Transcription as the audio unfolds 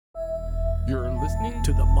listening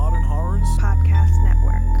to the Modern Horrors Podcast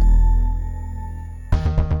Network.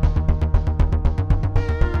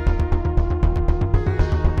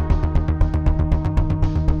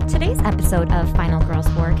 Today's episode of Final Girls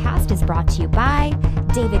Horrorcast is brought to you by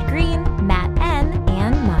David Green, Matt N.,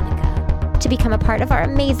 and Monica. To become a part of our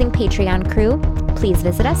amazing Patreon crew, please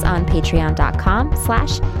visit us on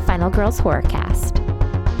patreon.com/finalgirlshorrorcast.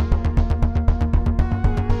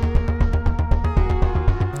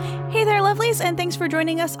 Hey there, lovelies, and thanks for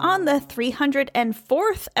joining us on the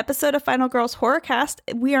 304th episode of Final Girls Horrorcast.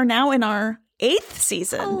 We are now in our 8th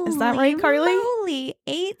season. Is that right, Carly? Holy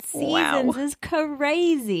 8 seasons Wow. is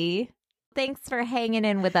crazy. Thanks for hanging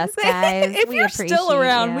in with us, guys. If We you're appreciate still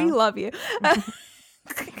around, you. we love you. I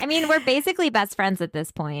mean, we're basically best friends at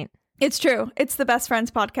this point. It's true. It's the Best Friends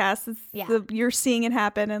podcast. It's Yeah. you're seeing it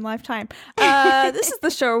happen in lifetime. This is the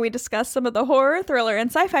show where we discuss some of the horror, thriller, and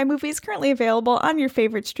sci-fi movies currently available on your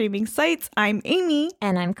favorite streaming sites. I'm Amy.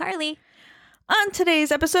 And I'm Carly. On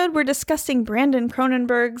today's episode, we're discussing Brandon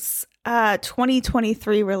Cronenberg's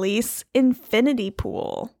 2023 release, Infinity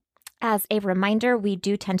Pool. As a reminder, we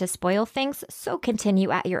do tend to spoil things, so continue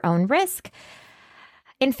at your own risk.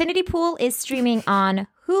 Infinity Pool is streaming on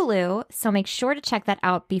Hulu, so make sure to check that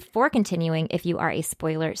out before continuing if you are a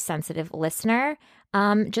spoiler-sensitive listener.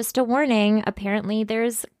 Just a warning, apparently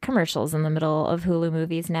there's commercials in the middle of Hulu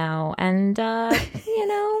movies now, and, you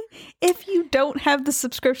know, If you don't have the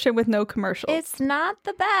subscription with no commercials, it's not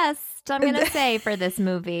the best, I'm going to say, for this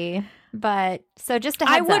movie. But, so just a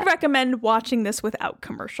heads I would up. recommend watching this without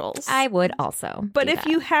commercials. I would also. But do if that.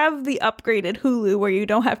 you have the upgraded Hulu where you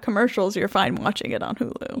don't have commercials, you're fine watching it on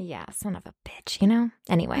Hulu. Yeah, son of a bitch, you know?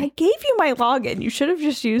 Anyway. I gave you my login. You should have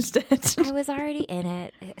just used it. I was already in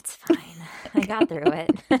it. It's fine. I got through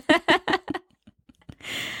it.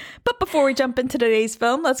 But before we jump into today's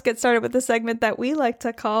film, let's get started with the segment that we like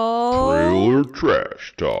to call Trailer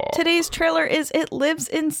Trash Talk. Today's trailer is It Lives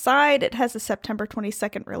Inside. It has a September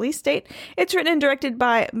 22nd release date. It's written and directed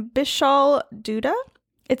by Bishal Dutta.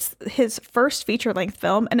 It's his first feature-length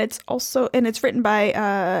film, and it's written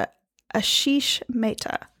by Ashish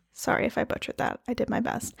Mehta. Sorry if I butchered that. I did my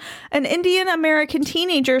best. An Indian-American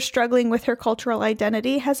teenager struggling with her cultural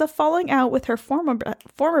identity has a falling out with her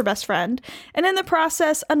former best friend, and in the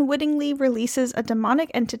process unwittingly releases a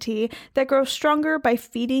demonic entity that grows stronger by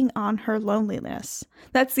feeding on her loneliness.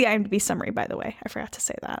 That's the IMDb summary, by the way. I forgot to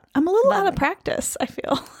say that. I'm a little out of practice, I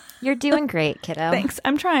feel. You're doing great, kiddo. Thanks.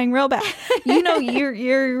 I'm trying real bad. You know,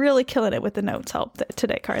 you're really killing it with the notes help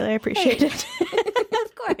today, Carly. I appreciate it.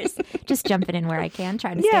 Of course. Just jumping in where I can,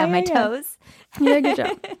 trying to stay on my toes. Yeah, good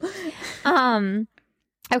job.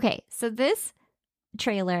 Okay, so this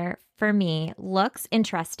trailer for me looks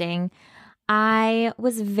interesting. I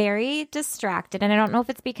was very distracted, and I don't know if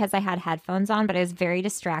it's because I had headphones on, but I was very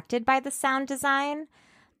distracted by the sound design.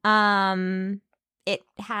 It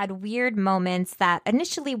had weird moments that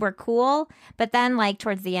initially were cool, but then like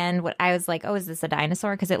towards the end, what I was like, oh, is this a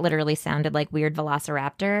dinosaur? Because it literally sounded like weird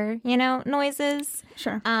velociraptor, noises.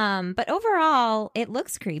 Sure. But overall, it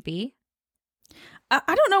looks creepy.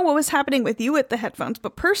 I don't know what was happening with you with the headphones,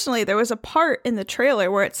 but personally, there was a part in the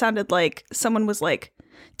trailer where it sounded like someone was like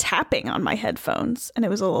tapping on my headphones, and it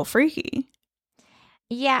was a little freaky.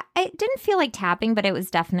 Yeah, it didn't feel like tapping, but it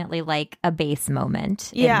was definitely like a bass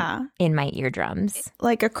moment in my eardrums.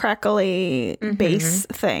 Like a crackly bass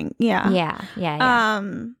thing. Yeah. Yeah.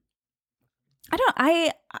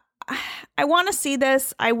 I want to see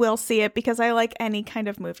this. I will see it because I like any kind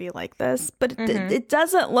of movie like this, but it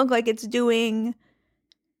doesn't look like it's doing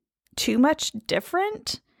too much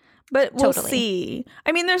different, but we'll see.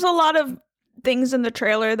 I mean, there's a lot of things in the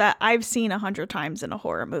trailer that I've seen 100 times in a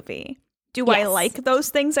horror movie. Do I like those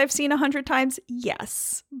things I've seen 100 times?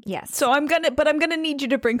 Yes. So I'm gonna need you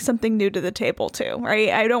to bring something new to the table too,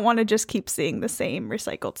 right? I don't want to just keep seeing the same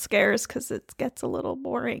recycled scares because it gets a little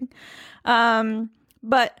boring.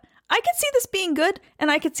 But I could see this being good and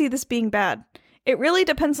I could see this being bad. It really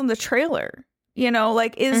depends on the trailer.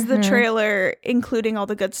 Is the trailer including all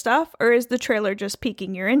the good stuff, or is the trailer just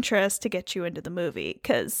piquing your interest to get you into the movie?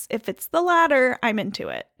 Because if it's the latter, I'm into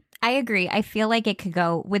it. I agree. I feel like it could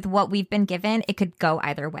go with what we've been given. It could go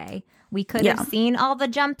either way. We could have seen all the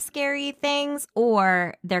jump scary things,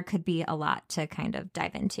 or there could be a lot to kind of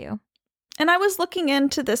dive into. And I was looking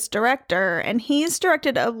into this director, and he's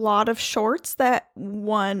directed a lot of shorts that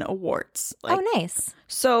won awards. Oh, nice.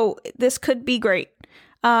 So this could be great.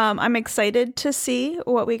 I'm excited to see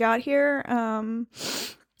what we got here.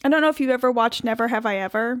 I don't know if you've ever watched Never Have I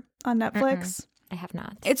Ever on Netflix. I have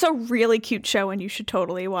not. It's a really cute show, and you should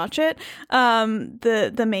totally watch it.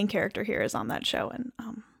 The main character here is on that show, and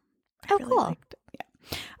I really cool. liked it. Yeah.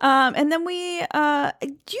 And then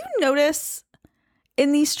do you notice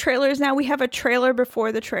in these trailers now we have a trailer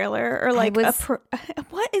before the trailer, or like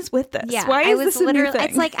what is with this? Yeah, why is this a new thing?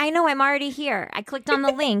 It's like, I know, I'm already here. I clicked on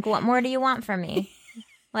the link. What more do you want from me?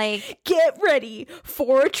 Like, get ready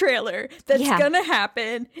for a trailer that's gonna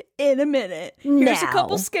happen in a minute. Here's a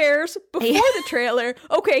couple scares before the trailer.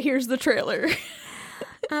 Okay, here's the trailer.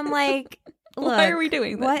 I'm like, look, why are we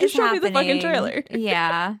doing this? What Just is show happening? me the fucking trailer.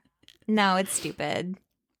 Yeah. No, it's stupid.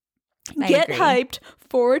 Get hyped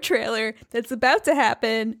for a trailer that's about to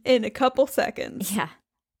happen in a couple seconds. Yeah.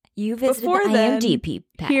 You visited Before the IMDb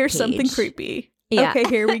page. Here's something creepy. Yeah. Okay,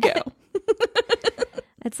 here we go.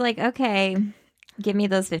 It's like, okay, give me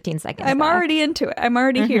those 15 seconds. I'm already into it. I'm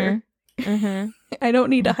already here. I don't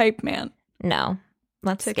need a hype man. No.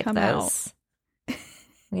 Let's skip those.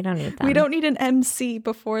 We don't need them. We don't need an MC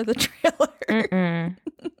before the trailer.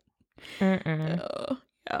 Oh,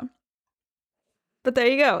 yeah. But there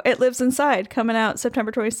you go. It Lives Inside, coming out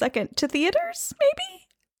September 22nd to theaters, maybe?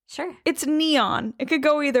 Sure. It's neon. It could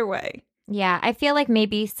go either way. Yeah, I feel like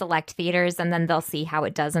maybe select theaters, and then they'll see how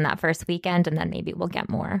it does in that first weekend, and then maybe we'll get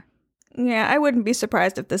more. Yeah, I wouldn't be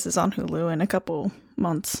surprised if this is on Hulu in a couple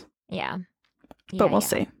months. Yeah. But we'll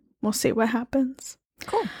see. We'll see what happens.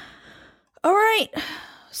 Cool. All right.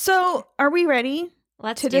 So are we ready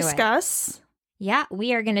Let's to discuss? Yeah,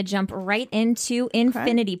 we are going to jump right into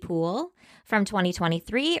Infinity Pool from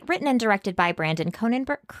 2023, written and directed by Brandon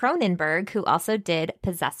Cronenberg, who also did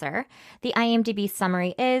Possessor. The IMDb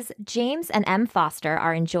summary is, James and M. Foster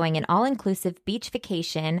are enjoying an all-inclusive beach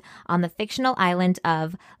vacation on the fictional island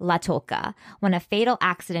of La Tolca when a fatal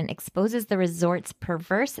accident exposes the resort's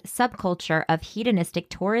perverse subculture of hedonistic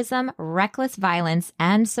tourism, reckless violence,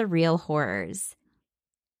 and surreal horrors.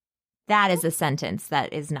 That is a sentence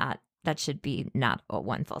that should be not a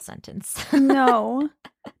one full sentence. No,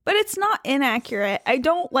 but it's not inaccurate. I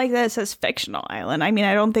don't like that it says fictional island. I mean,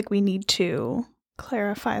 I don't think we need to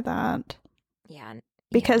clarify that. Yeah.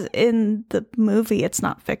 Because in the movie, it's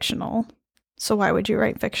not fictional. So why would you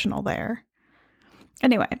write fictional there?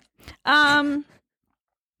 Anyway,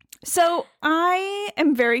 so I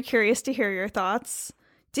am very curious to hear your thoughts.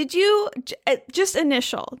 Did you, just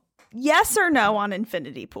initial, yes or no on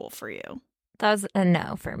Infinity Pool for you? That was a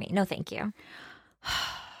no for me. No, thank you.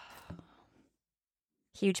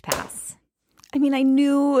 Huge pass. I mean, I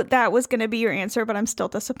knew that was going to be your answer, but I'm still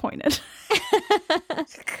disappointed.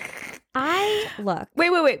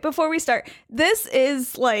 Wait. Before we start, this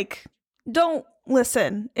is like, don't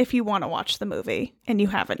listen if you want to watch the movie and you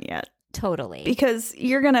haven't yet. Totally. Because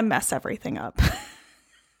you're going to mess everything up.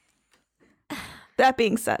 That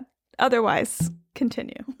being said, otherwise,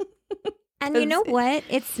 continue. And you know what?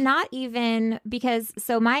 It's not even because,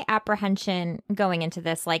 so my apprehension going into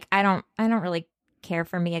this, like, I don't really care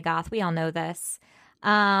for Mia Goth. We all know this.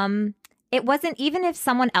 It wasn't, even if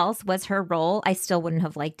someone else was her role, I still wouldn't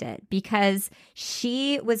have liked it because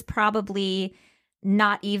she was probably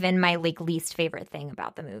not even my like least favorite thing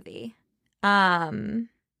about the movie. I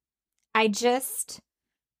just,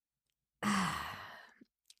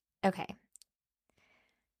 okay.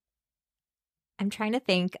 I'm trying to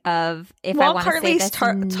think of if I want to say this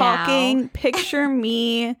talking, picture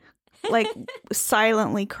me like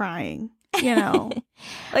silently crying, you know,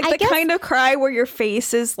 like the kind of cry where your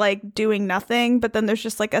face is like doing nothing, but then there's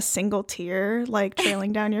just like a single tear like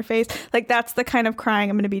trailing down your face. Like that's the kind of crying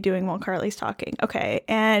I'm going to be doing while Carly's talking. Okay,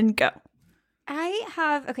 and go.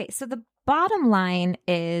 So the bottom line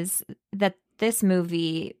is that this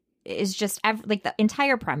movie is just like the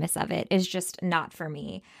entire premise of it is just not for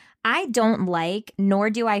me. I don't like,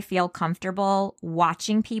 nor do I feel comfortable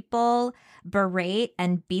watching people berate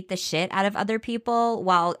and beat the shit out of other people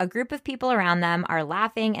while a group of people around them are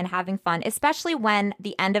laughing and having fun, especially when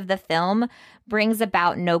the end of the film brings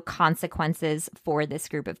about no consequences for this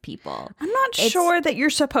group of people. I'm not sure that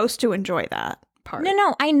you're supposed to enjoy that part.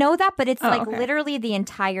 No, I know that, but it's literally the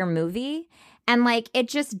entire movie. And like, it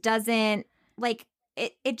just doesn't, like,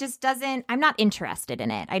 It just doesn't, I'm not interested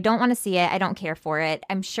in it. I don't want to see it. I don't care for it.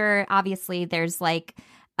 I'm sure, obviously, there's like,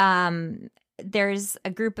 there's a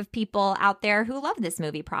group of people out there who love this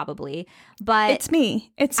movie probably, but It's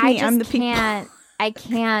me. I'm the people.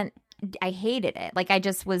 I hated it. Like, I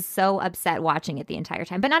just was so upset watching it the entire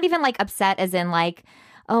time, but not even like upset as in like,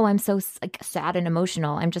 oh, I'm so like sad and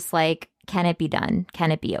emotional. I'm just like, can it be done?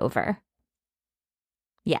 Can it be over?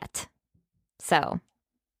 Yet. So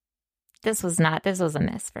this was a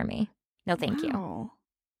miss for me. No, thank you.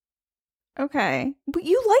 Okay. But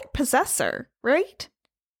you like Possessor, right?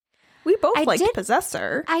 We both liked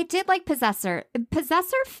Possessor. I did like Possessor.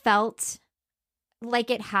 Possessor felt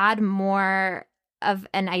like it had more of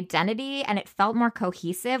an identity, and it felt more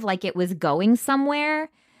cohesive, like it was going somewhere.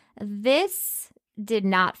 This did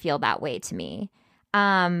not feel that way to me.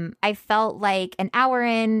 I felt like an hour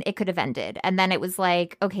in, it could have ended. And then it was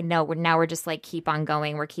like, okay, no, we're just like, keep on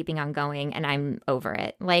going. We're keeping on going. And I'm over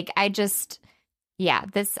it. Like, I was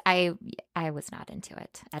not into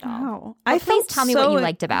it at all. Oh, Well, please tell me what you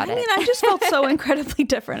liked about it. I mean, I just felt so incredibly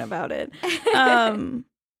different about it.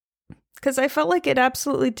 Because I felt like it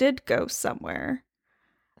absolutely did go somewhere.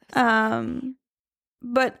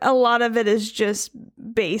 But a lot of it is just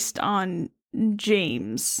based on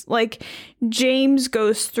James. Like, James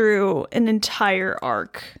goes through an entire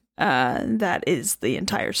arc that is the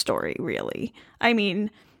entire story, really. I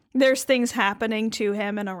mean, there's things happening to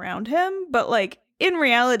him and around him, but like in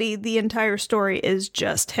reality, the entire story is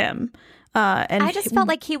just him. And I just felt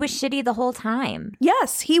like he was shitty the whole time.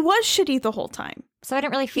 Yes, he was shitty the whole time. So I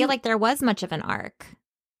didn't really feel like there was much of an arc.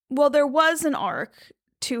 Well, there was an arc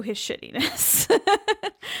to his shittiness.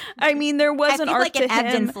 I mean, there was an arc like to it ebbed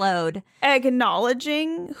him and flowed,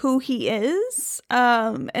 acknowledging who he is,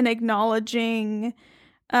 and acknowledging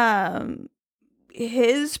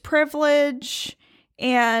his privilege,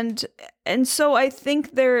 and so I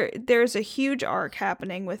think there's a huge arc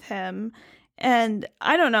happening with him. And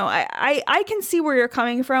I don't know, I can see where you're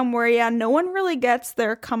coming from, where, yeah, no one really gets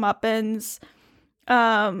their comeuppance,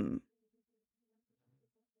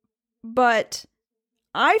 but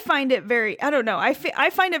I find it very, I don't know, I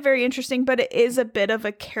find it very interesting, but it is a bit of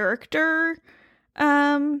a character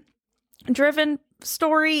driven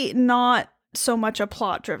story, not so much a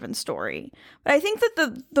plot driven story. But I think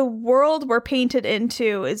that the world we're painted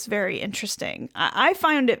into is very interesting. I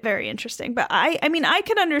find it very interesting, but I mean, I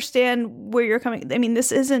can understand where you're coming. I mean,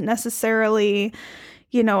 this isn't necessarily,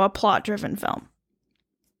 a plot driven film.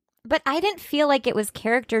 But I didn't feel like it was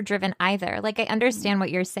character driven either. Like, I understand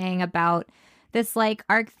what you're saying about this like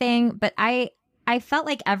arc thing, but I felt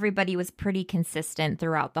like everybody was pretty consistent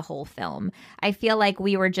throughout the whole film. I feel like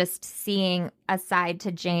we were just seeing a side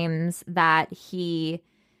to James that he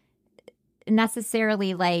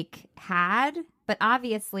necessarily like had, but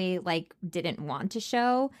obviously like didn't want to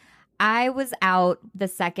show. I was out the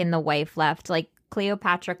second the wife left. Like,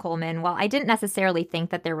 Cleopatra Coleman, while I didn't necessarily think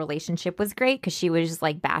that their relationship was great because she was just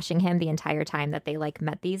like bashing him the entire time that they like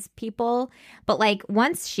met these people, but like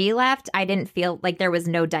once she left, I didn't feel like there was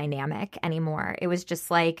no dynamic anymore. It was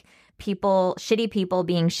just like shitty people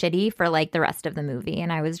being shitty for like the rest of the movie,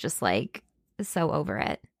 and I was just like so over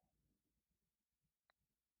it.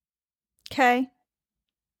 Okay.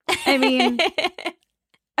 I mean,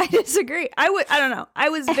 I disagree. I don't know. I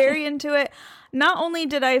was very into it. Not only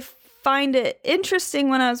did I find it interesting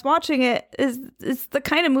when I was watching it, it's the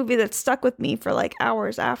kind of movie that stuck with me for like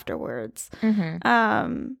hours afterwards.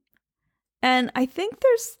 Mm-hmm. And I think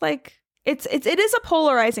there's like it is a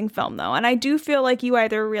polarizing film though, and I do feel like you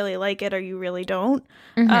either really like it or you really don't.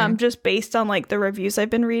 Mm-hmm. Just based on like the reviews I've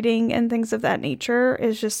been reading and things of that nature,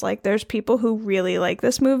 is just like there's people who really like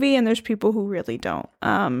this movie and there's people who really don't.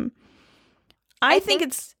 I think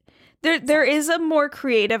it's There is a more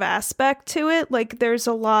creative aspect to it. Like, there's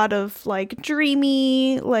a lot of like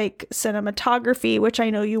dreamy like cinematography, which I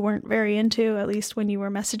know you weren't very into, at least when you were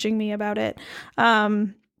messaging me about it.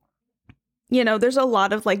 There's a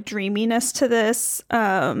lot of like dreaminess to this.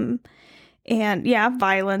 And yeah,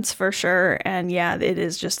 violence for sure. And yeah, it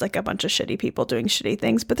is just like a bunch of shitty people doing shitty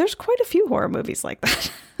things. But there's quite a few horror movies like that.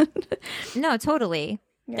 No, totally.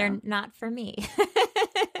 Yeah. They're not for me.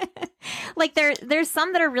 Like, there's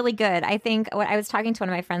some that are really good. I think I was talking to one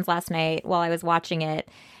of my friends last night while I was watching it,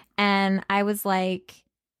 and I was like,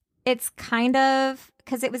 it's kind of,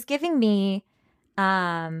 because it was giving me,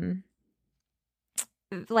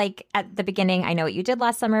 like at the beginning, I Know What You Did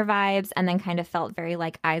Last Summer vibes, and then kind of felt very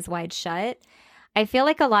like Eyes Wide Shut. I feel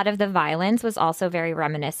like a lot of the violence was also very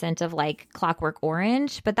reminiscent of like Clockwork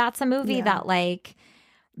Orange, but that's a movie that like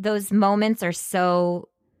those moments are so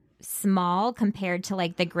small compared to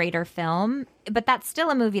like the greater film, but that's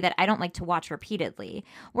still a movie that I don't like to watch repeatedly.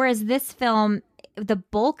 Whereas this film, the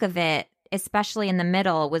bulk of it, especially in the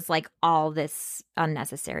middle, was like all this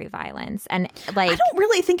unnecessary violence. And like, I don't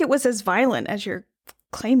really think it was as violent as you're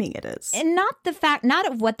claiming it is. And not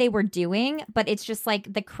of what they were doing, but it's just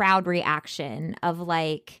like the crowd reaction of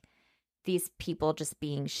like these people just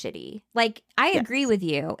being shitty. Like, I agree with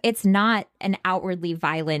you. It's not an outwardly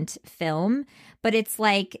violent film, but it's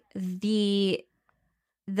like the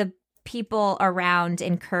people around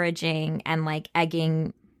encouraging and like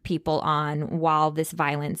egging people on while this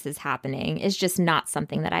violence is happening is just not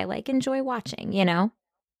something that I like enjoy watching,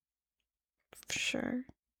 Sure.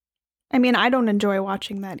 I mean, I don't enjoy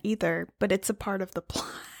watching that either, but it's a part of the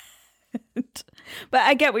plot. But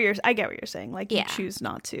I get what you're saying. Like, you choose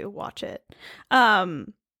not to watch it.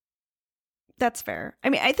 That's fair. I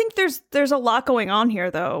mean, I think there's a lot going on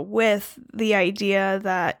here, though, with the idea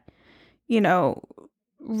that, you know,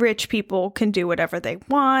 rich people can do whatever they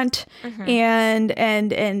want, and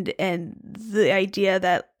the idea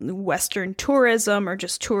that Western tourism, or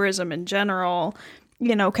just tourism in general,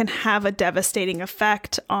 you know, can have a devastating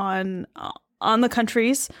effect on the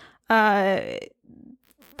countries that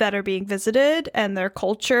are being visited and their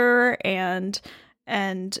culture, and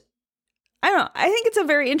I don't know. I think it's a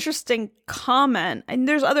very interesting comment, and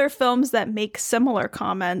there's other films that make similar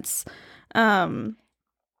comments.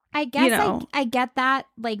 I guess, you know, I get that,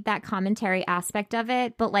 like, that commentary aspect of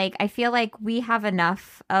it, but, like, I feel like we have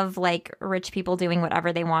enough of, like, rich people doing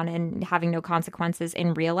whatever they want and having no consequences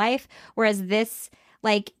in real life, whereas this,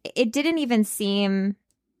 like, it didn't even seem...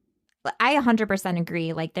 I 100%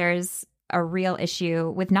 agree. Like, there's a real issue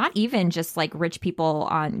with not even just, like, rich people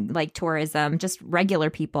on, like, tourism, just regular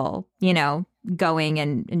people, you know, going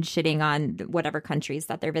and shitting on whatever countries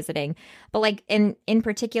that they're visiting. But, like, in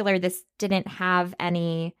particular, this didn't have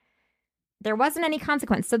any... There wasn't any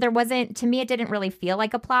consequence. So there wasn't... To me, it didn't really feel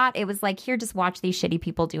like a plot. It was like, here, just watch these shitty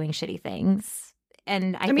people doing shitty things.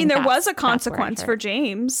 And I mean, there was a consequence for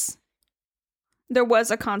James. There was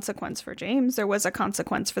a consequence for James. There was a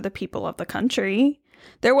consequence for the people of the country.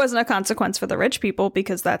 There wasn't a consequence for the rich people,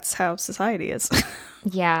 because that's how society is.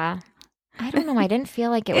 Yeah. I don't know. I didn't feel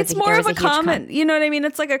like it was... It's more of a comment. You know what I mean?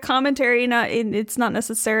 It's like a commentary. It's not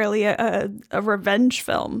necessarily a revenge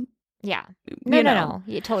film. Yeah. No.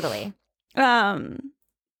 Yeah, totally.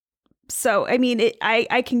 So I mean,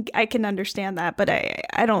 I can understand that, but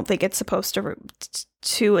I don't think it's supposed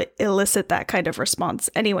to elicit that kind of response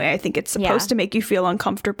anyway. I think it's supposed to make you feel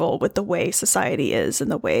uncomfortable with the way society is and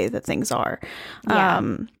the way that things are. Yeah.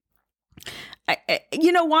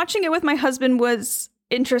 You know, watching it with my husband was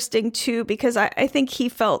interesting too, because I think he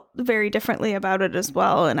felt very differently about it as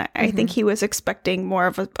well, and I think he was expecting more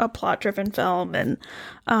of a plot-driven film, and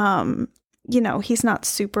you know, he's not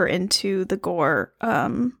super into the gore.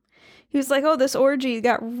 He was like, "Oh, this orgy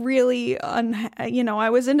got really you know, I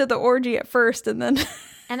was into the orgy at first, and then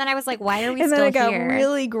I was like, why are we and still then it got here?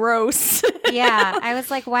 Really gross." Yeah, I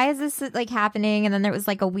was like, why is this like happening? And then there was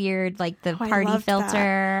like a weird, like, the party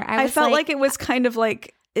filter. I felt like it was kind of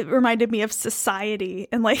like, it reminded me of Society,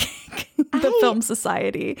 and like the film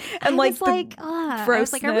Society, and like the grossness. I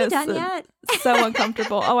was like, are we done yet? So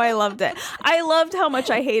uncomfortable. Oh, I loved it. I loved how much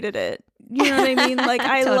I hated it. You know what I mean? Like,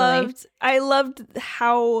 I loved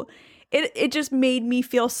how it just made me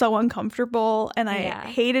feel so uncomfortable, and I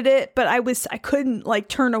hated it, but I couldn't, like,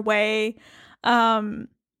 turn away. I don't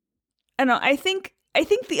know. I think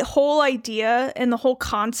the whole idea and the whole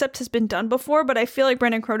concept has been done before, but I feel like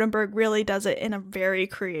Brandon Cronenberg really does it in a very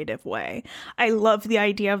creative way. I love the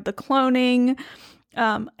idea of the cloning.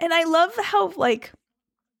 And I love how, like,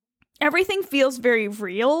 everything feels very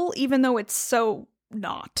real, even though it's so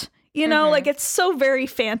not. You know, like, it's so very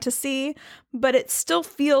fantasy, but it still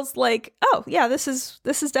feels like, oh yeah, this is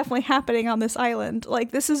definitely happening on this island.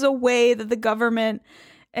 Like, this is a way that the government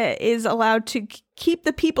is allowed to keep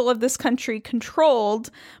the people of this country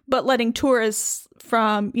controlled, but letting tourists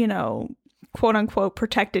from, you know, quote unquote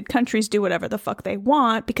protected countries do whatever the fuck they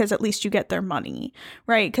want, because at least you get their money,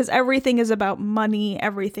 right? Because everything is about money,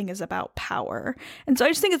 everything is about power. And so I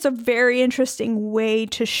just think it's a very interesting way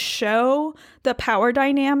to show the power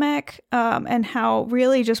dynamic, and how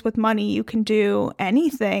really just with money you can do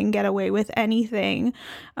anything, get away with anything,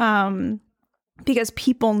 because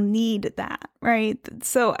people need that, right?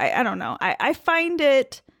 So I don't know. I find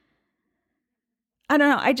it, I don't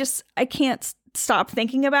know. I can't stop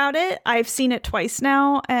thinking about it. I've seen it twice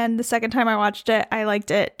now, and the second time I watched it, I liked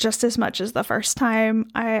it just as much as the first time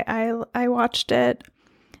I watched it.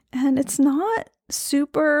 And it's not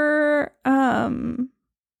super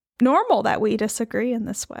normal that we disagree in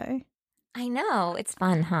this way. I know. It's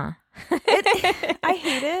fun, huh? I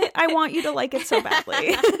hate it. I want you to like it so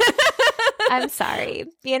badly. I'm sorry.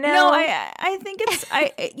 You know? No, I think it's,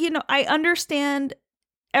 I understand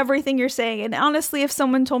everything you're saying. And honestly, if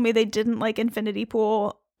someone told me they didn't like Infinity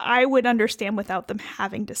Pool, I would understand without them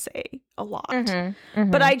having to say a lot.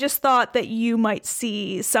 But I just thought that you might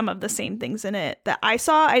see some of the same things in it that I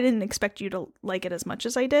saw. I didn't expect you to like it as much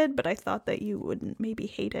as I did, but I thought that you wouldn't maybe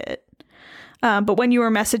hate it. But when you were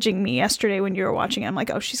messaging me yesterday when you were watching it, I'm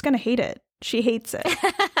like, oh, she's going to hate it. She hates it.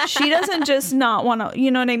 She doesn't just not want to, you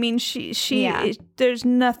know what I mean? There's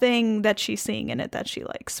nothing that she's seeing in it that she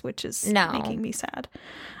likes, which is making me sad.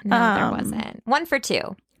 No, there wasn't. 1 for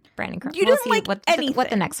 2. Brandon Cronenberg. You didn't like anything. What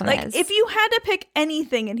the next one like, is. If you had to pick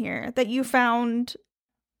anything in here that you found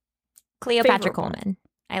Cleopatra favorable. Coleman.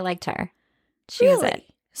 I liked her. She was it.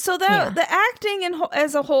 So the acting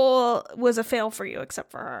as a whole was a fail for you,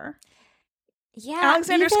 except for her. Yeah.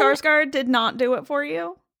 Alexander Skarsgård did not do it for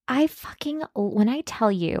you. When I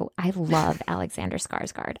tell you, I love Alexander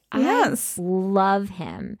Skarsgård. Yes. I love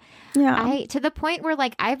him. Yeah. To the point where,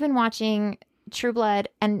 like, I've been watching True Blood,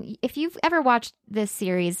 and if you've ever watched this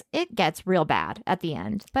series, it gets real bad at the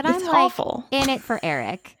end. But It's I'm awful. like in it for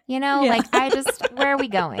Eric, you know? Yeah. Like, where are we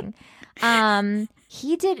going?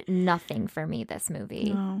 He did nothing for me this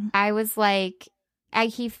movie. No. I was like,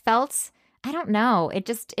 he felt, I don't know.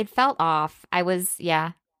 It felt off. I was,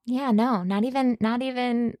 no, not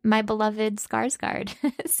even my beloved Skarsgård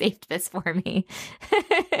saved this for me.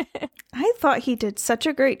 I thought he did such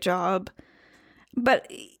a great job, but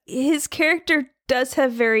his character does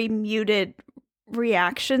have very muted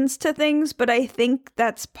reactions to things, but I think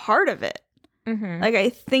that's part of it. Mm-hmm. Like, I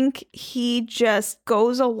think he just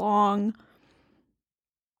goes along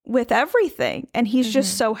with everything, and he's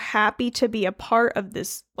just so happy to be a part of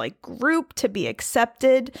this, like, group, to be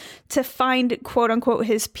accepted, to find, quote unquote,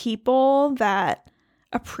 his people that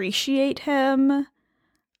appreciate him.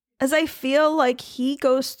 As I feel like he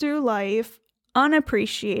goes through life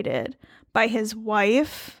unappreciated by his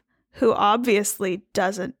wife, who obviously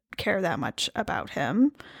doesn't care that much about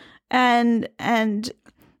him, and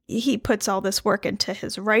he puts all this work into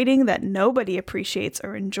his writing that nobody appreciates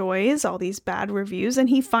or enjoys, all these bad reviews, and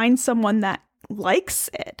he finds someone that likes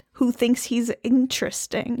it, who thinks he's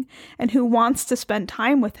interesting, and who wants to spend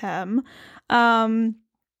time with him, and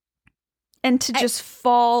to just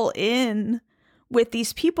fall in with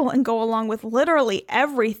these people and go along with literally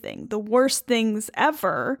everything, the worst things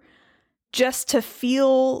ever, just to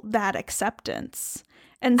feel that acceptance.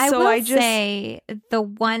 And so I just say the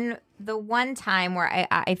one time where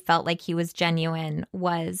I felt like he was genuine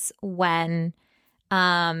was when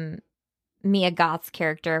Mia Goth's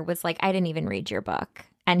character was like, I didn't even read your book.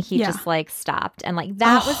 And he just like stopped. And like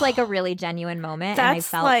that was like a really genuine moment. And I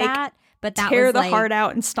felt like, that. But that tear was the like, heart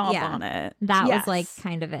out and stomp on it. That was like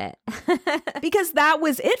kind of it. Because that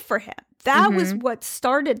was it for him. That was what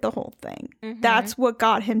started the whole thing. That's what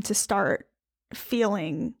got him to start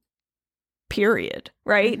feeling, period,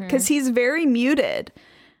 right? Because he's very muted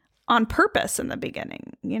on purpose in the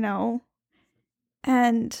beginning, you know?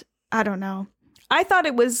 And I don't know. I thought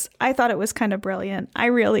it was kind of brilliant. I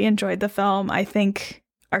really enjoyed the film. I think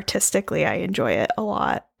artistically I enjoy it a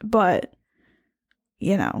lot, but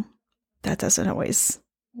you know, that doesn't always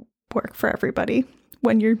work for everybody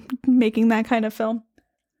when you're making that kind of film.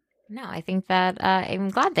 No, I think that I'm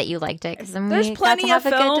glad that you liked it, because there's plenty of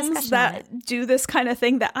films that do this kind of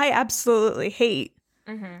thing that I absolutely hate.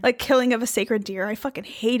 Like Killing of a Sacred Deer. I fucking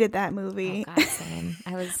hated that movie. Oh God, same.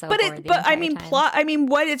 I was so but bored I mean, plot. I mean,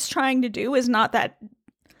 what it's trying to do is not that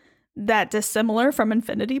dissimilar from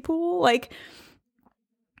Infinity Pool. Like,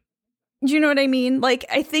 do you know what I mean? Like,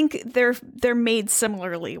 I think they're made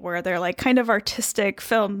similarly, where they're like kind of artistic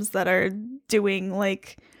films that are doing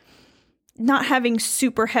like not having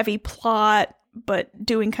super heavy plot, but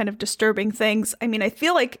doing kind of disturbing things. I mean, I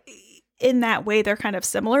feel like in that way they're kind of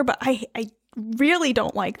similar, but I really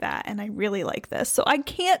don't like that, and I really like this. So I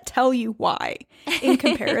can't tell you why in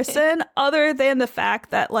comparison, other than the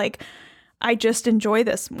fact that like I just enjoy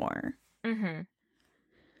this more.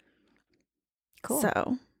 Cool.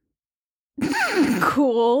 So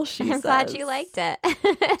cool. I'm glad you liked it.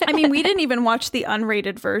 I mean, we didn't even watch the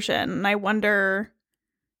unrated version, and I wonder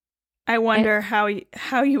how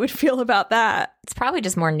you would feel about that. It's probably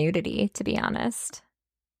just more nudity, to be honest.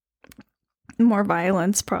 More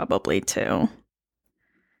violence probably too.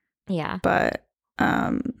 Yeah. But yeah.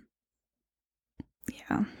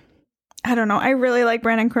 I don't know. I really like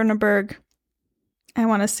Brandon Cronenberg. I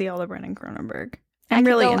want to see all the Brandon Cronenberg. I'm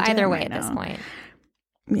really go into either him way right at this now. point.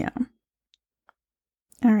 Yeah.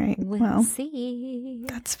 All right. We'll see.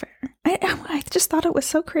 That's fair. I just thought it was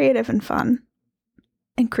so creative and fun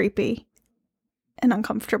and creepy and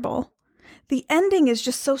uncomfortable. The ending is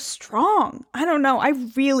just so strong. I don't know. I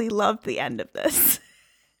really loved the end of this.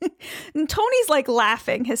 And Tony's like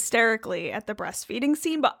laughing hysterically at the breastfeeding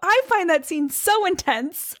scene, but I find that scene so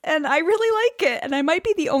intense and I really like it. And I might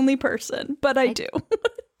be the only person, but I do.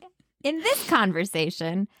 In this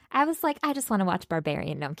conversation, I was like, I just want to watch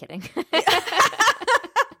Barbarian. No, I'm kidding.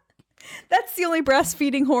 That's the only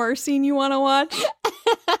breastfeeding horror scene you want to watch?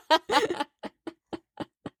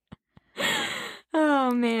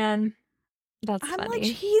 Oh, man. That's I'm funny. like,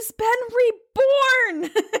 he's been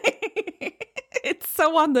reborn. It's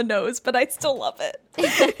so on the nose, but I still love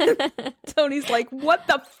it. Tony's like, what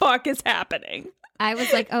the fuck is happening? I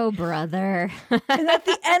was like, oh, brother. And at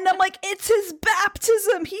the end, I'm like, it's his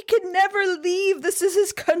baptism. He can never leave. This is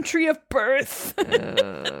his country of birth.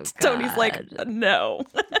 Oh, Tony's like, no.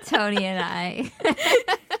 Tony and I.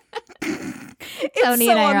 It's Tony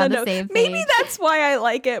so and I are on on the the same page. Maybe that's why I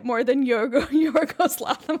like it more than Yorgos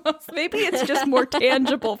Lanthimos. Maybe it's just more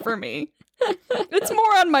tangible for me. It's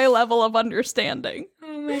more on my level of understanding.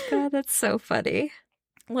 Oh my God, that's so funny.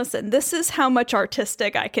 Listen, this is how much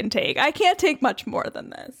artistic I can take. I can't take much more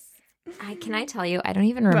than this. Can I tell you, I don't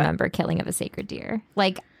even remember Killing of a Sacred Deer.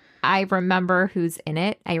 Like, I remember who's in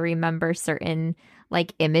it. I remember certain,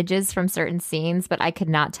 like, images from certain scenes, but I could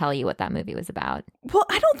not tell you what that movie was about. Well,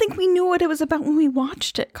 I don't think we knew what it was about when we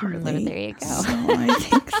watched it, Carly. There you go. So I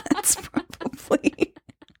think that's probably...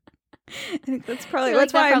 that's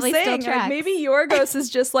why I'm saying like, maybe Yorgos is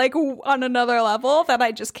just like on another level that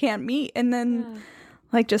I just can't meet, and then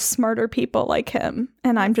like just smarter people like him,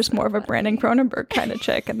 and I'm just more of a Brandon Cronenberg kind of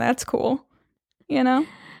chick, and that's cool. You know,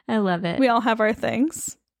 I love it. We all have our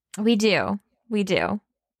things. We do.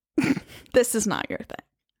 This is not your thing.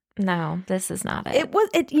 No, this is not it. It was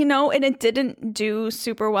it, and it didn't do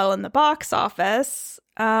super well in the box office.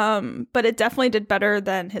 But it definitely did better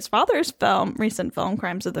than his father's recent film,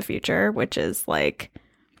 Crimes of the Future, which is like,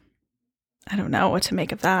 I don't know what to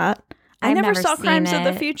make of that. I never saw Crimes of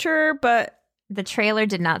the Future, but the trailer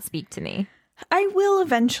did not speak to me. I will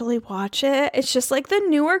eventually watch it. It's just like the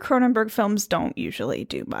newer Cronenberg films don't usually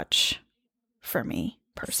do much for me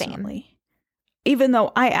personally. Same. Even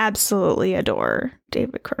though I absolutely adore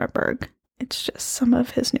David Cronenberg. It's just some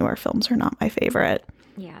of his newer films are not my favorite.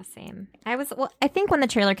 Yeah, same. I think when the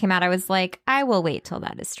trailer came out, I was like, I will wait till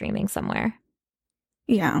that is streaming somewhere.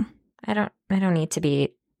 Yeah. I don't need to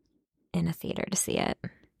be in a theater to see it.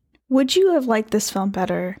 Would you have liked this film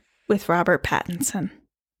better with Robert Pattinson?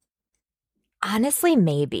 Honestly,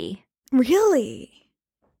 maybe. Really?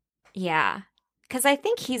 Yeah. Because I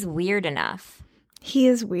think he's weird enough. He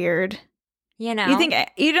is weird. You know?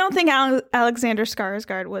 You don't think Alexander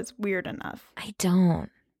Skarsgård was weird enough? I don't.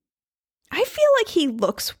 I feel like he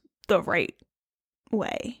looks the right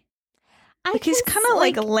way. He's kind of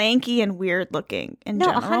like lanky and weird looking in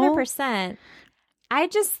general. 100%. I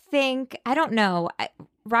just think, I don't know.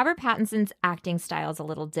 Robert Pattinson's acting style is a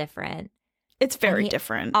little different. It's very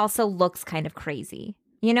different. Also looks kind of crazy.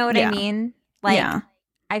 You know what I mean? Like,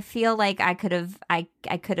 I feel like I could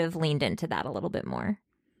have leaned into that a little bit more.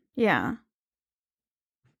 Yeah.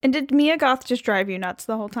 And did Mia Goth just drive you nuts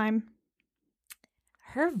the whole time?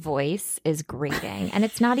 Her voice is grating, and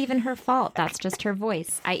it's not even her fault. That's just her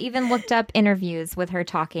voice. I even looked up interviews with her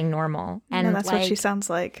talking normal, and that's what she sounds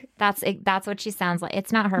like. That's what she sounds like.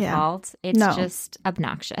 It's not her fault. It's just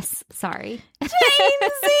obnoxious. Sorry,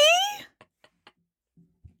 Jamesy.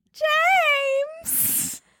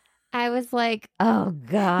 James. I was like, oh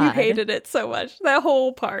God, you hated it so much. That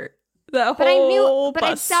whole part. But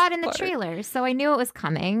I saw it in the trailer, so I knew it was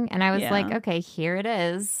coming, and I was like, okay, here it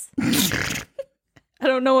is. I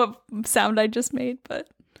don't know what sound I just made, but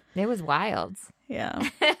it was wild. Yeah.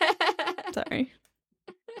 Sorry.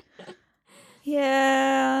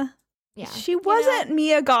 Yeah. Yeah. She wasn't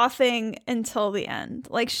Mia Gothing until the end.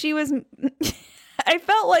 Like she was I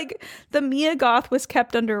felt like the Mia Goth was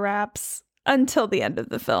kept under wraps until the end of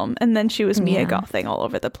the film, and then she was Mia Gothing all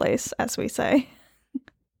over the place, as we say.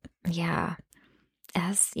 Yeah.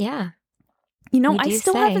 I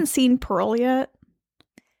still haven't seen Pearl yet.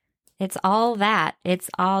 It's all that. It's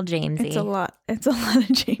all Jamesy. It's a lot of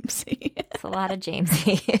Jamesy. It's a lot of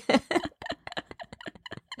Jamesy.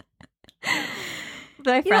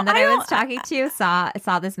 My friend that I was talking to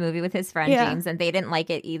saw this movie with his friend James, and they didn't like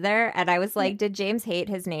it either. And I was like, did James hate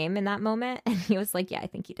his name in that moment? And he was like, yeah, I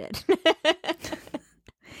think he did.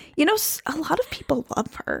 A lot of people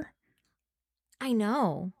love her. I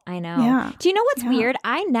know. Yeah. Do you know what's weird?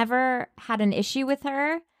 I never had an issue with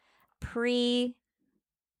her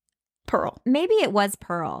Pearl. Maybe it was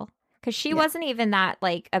Pearl, because she wasn't even that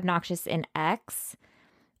like obnoxious in X.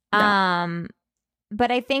 No.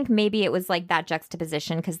 But I think maybe it was like that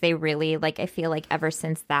juxtaposition, because they really like, I feel like ever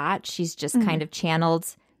since that, she's just kind of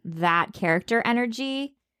channeled that character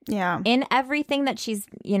energy in everything that she's,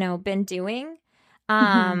 been doing.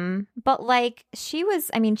 But like she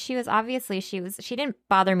didn't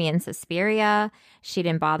bother me in Suspiria. She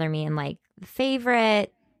didn't bother me in like The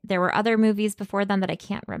Favorite. There were other movies before them that I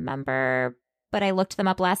can't remember, but I looked them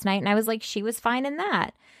up last night and I was like, she was fine in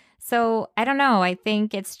that. So I don't know. I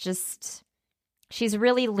think it's just, she's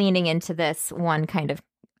really leaning into this one kind of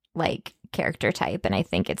like character type. And I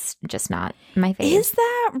think it's just not my favorite. Is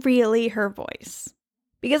that really her voice?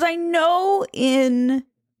 Because I know in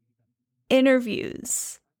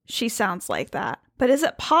interviews she sounds like that, But is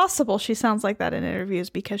it possible she sounds like that in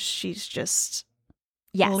interviews because she's just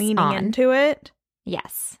leaning into it?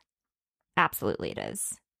 Yes. Absolutely it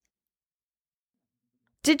is.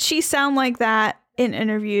 Did she sound like that in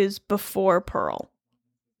interviews before Pearl?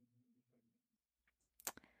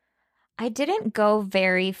 I didn't go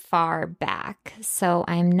very far back, so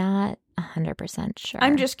I'm not 100% sure.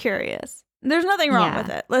 I'm just curious. There's nothing wrong with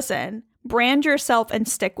it. Listen, brand yourself and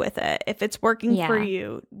stick with it. If it's working for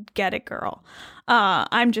you, get it, girl.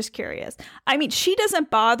 I'm just curious. I mean, she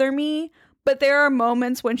doesn't bother me, but there are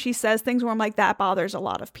moments when she says things where I'm like, that bothers a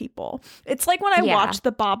lot of people. It's like when I watch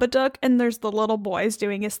The Babadook and there's the little boys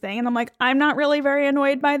doing his thing. And I'm like, I'm not really very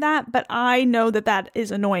annoyed by that. But I know that that is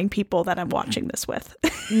annoying people that I'm watching this with.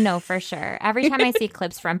 No, for sure. Every time I see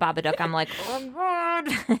clips from Babadook, I'm like, oh, God,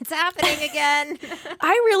 it's happening again.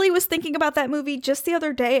 I really was thinking about that movie just the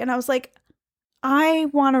other day. And I was like, I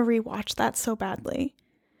want to rewatch that so badly.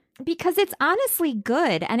 Because it's honestly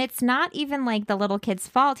good, and it's not even like the little kid's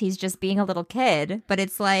fault. He's just being a little kid, but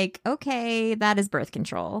it's like, okay, that is birth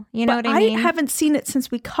control. You know what I mean? I haven't seen it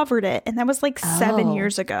since we covered it, and that was like 7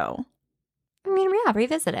 years ago. I mean, yeah,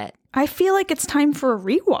 revisit it. I feel like it's time for a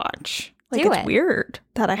rewatch. Like, it's weird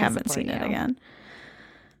that I haven't seen it again.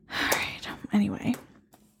 All right. Anyway,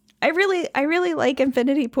 I really like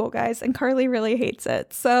Infinity Pool, guys, and Carly really hates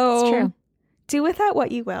it. So it's true. Do with that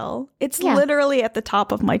what you will. It's literally at the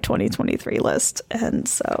top of my 2023 list. And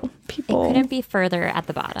so people... It couldn't be further at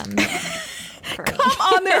the bottom. Come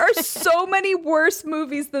on, there are so many worse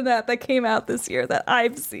movies than that came out this year that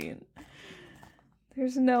I've seen.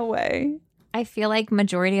 There's no way. I feel like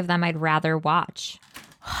majority of them I'd rather watch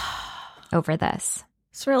over this.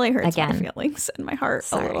 This really hurts my feelings and my heart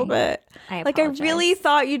a little bit. I really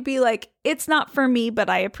thought you'd be like, it's not for me, but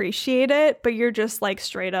I appreciate it. But you're just like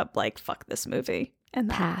straight up like, fuck this movie. And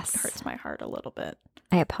that hurts my heart a little bit.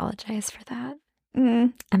 I apologize for that.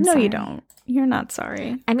 I'm sorry. You don't. You're not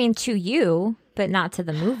sorry. I mean, to you, but not to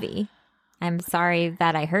the movie. I'm sorry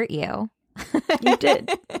that I hurt you. You did.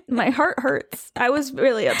 My heart hurts. I was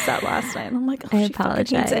really upset last night. I'm like, I she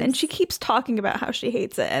fucking hates it. And she keeps talking about how she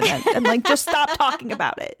hates it. And then I'm like, just stop talking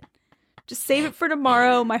about it. Just save it for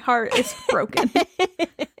tomorrow. My heart is broken.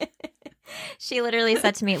 She literally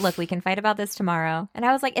said to me, look, we can fight about this tomorrow. And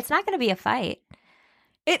I was like, it's not going to be a fight.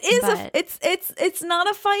 It is it's not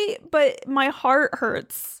a fight, but my heart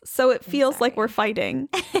hurts. So it feels like we're fighting.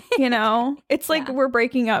 You know? It's like we're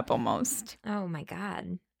breaking up almost. Oh my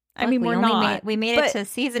God. I mean, we're not. We made it to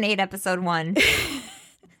season 8, episode 1.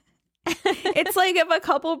 It's like if a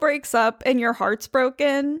couple breaks up and your heart's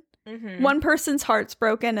broken, one person's heart's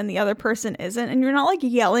broken and the other person isn't, and you're not like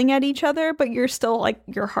yelling at each other, but you're still like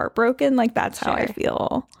you're heartbroken. Like that's how I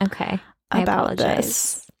feel. Okay, about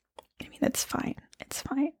this. I mean, it's fine. It's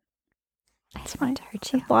fine. It's fine.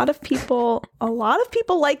 Hurt you. A lot of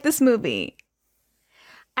people like this movie.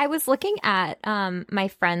 I was looking at my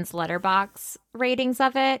friend's Letterboxd ratings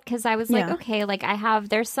of it because I was like, okay, like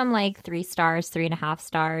there's some like 3 stars, 3.5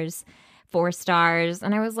 stars, 4 stars.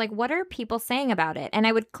 And I was like, what are people saying about it? And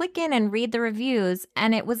I would click in and read the reviews.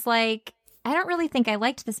 And it was like, I don't really think I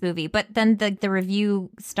liked this movie. But then the review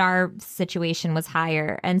star situation was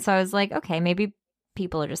higher. And so I was like, okay, maybe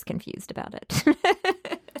people are just confused about it.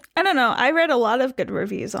 I don't know. I read a lot of good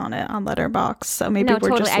reviews on it on Letterboxd, so maybe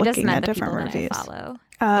we're just looking at different reviews.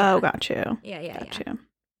 Oh, got you. Yeah.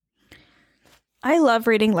 I love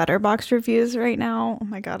reading Letterboxd reviews right now. Oh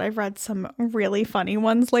my God, I've read some really funny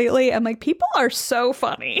ones lately. I'm like, people are so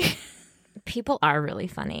funny. People are really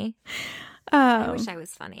funny. I wish I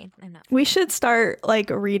was funny. I'm not funny. We should start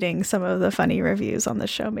like reading some of the funny reviews on the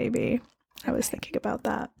show, maybe. I was thinking about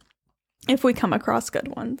that. If we come across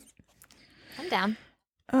good ones. I'm down.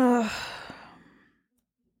 All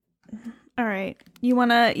right. You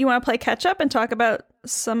wanna play catch up and talk about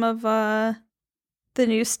some of the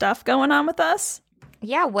new stuff going on with us?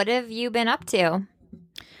 Yeah, what have you been up to?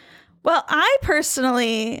 Well, I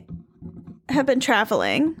personally have been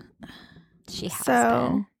traveling. She has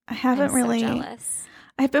been. I haven't really. So jealous.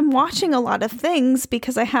 I've been watching a lot of things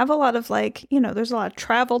because I have a lot of there's a lot of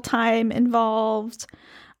travel time involved.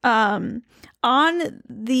 On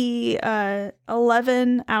the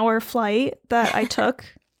 11-hour flight that I took,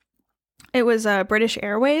 it was British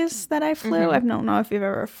Airways that I flew. I don't know if you've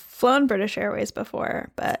ever flown British Airways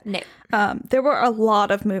before, but no. There were a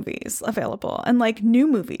lot of movies available and like new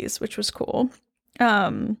movies, which was cool.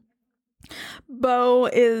 Beau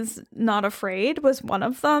is Not Afraid was one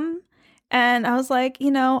of them. And I was like,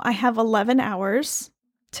 I have 11 hours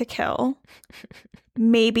to kill.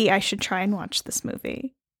 Maybe I should try and watch this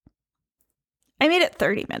movie. I made it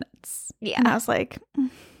 30 minutes. Yeah. And I was like,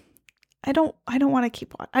 I don't want to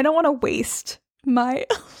keep watching. I don't want to waste my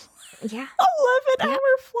Yeah. 11-hour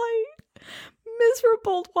flight.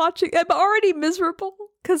 Miserable watching. I'm already miserable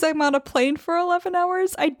because I'm on a plane for 11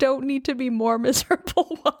 hours. I don't need to be more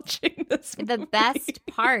miserable watching this movie. The best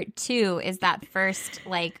part, too, is that first,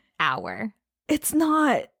 hour. It's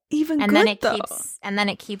not even And good, then it though.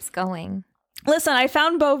 keeps going. Listen, I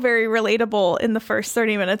found Bo very relatable in the first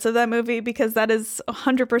 30 minutes of that movie because that is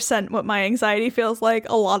 100% what my anxiety feels like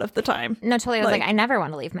a lot of the time. No, totally. I was I never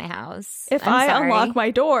want to leave my house. If I'm I sorry. unlock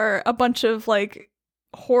my door, a bunch of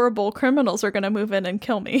horrible criminals are going to move in and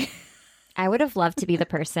kill me. I would have loved to be the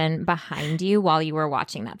person behind you while you were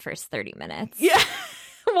watching that first 30 minutes. Yeah.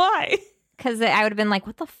 Why? Because I would have been like,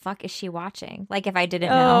 what the fuck is she watching? If I didn't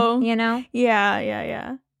know, you know?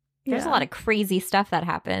 Yeah. There's a lot of crazy stuff that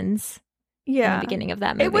happens. Yeah. In the beginning of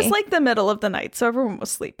that movie. It was the middle of the night, so everyone was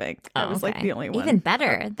sleeping. I was the only one. Even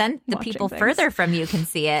better. Then the people further from you can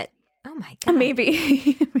see it. Oh my God.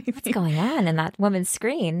 Maybe. What's going on in that woman's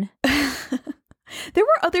screen? There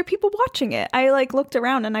were other people watching it. I looked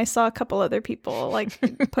around and I saw a couple other people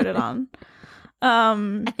put it on.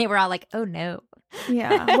 And they were all like, oh no.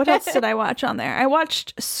 Yeah. What else did I watch on there? I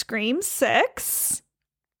watched Scream 6.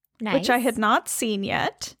 Nice. Which I had not seen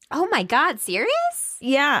yet. Oh my God, serious?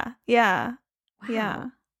 Yeah.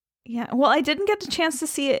 Wow. Yeah. Well, I didn't get a chance to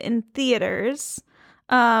see it in theaters.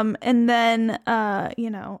 And then, I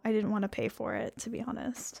didn't want to pay for it, to be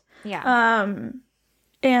honest. Yeah.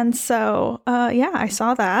 And so, I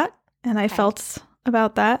saw that and I felt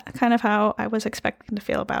about that kind of how I was expecting to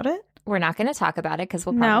feel about it. We're not going to talk about it because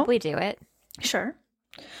we'll probably do it. Sure.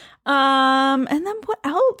 And then what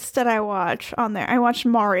else did I watch on there? I watched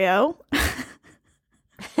Mario.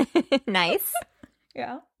 Nice.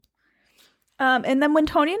 Yeah. And then when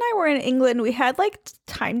Tony and I were in England, we had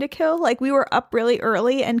time to kill. We were up really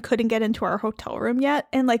early and couldn't get into our hotel room yet,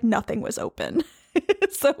 and nothing was open.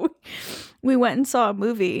 So we went and saw a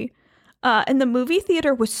movie. And the movie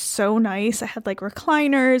theater was so nice. I had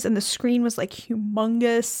recliners and the screen was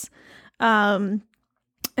humongous. And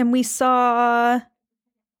we saw,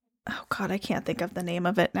 oh God, I can't think of the name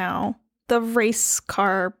of it now. The race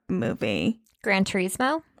car movie. Gran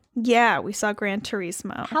Turismo? Yeah, we saw Gran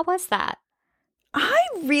Turismo. How was that? I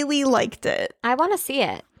really liked it. I want to see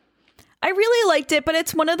it. I really liked it, but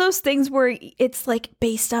it's one of those things where it's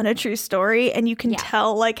based on a true story and you can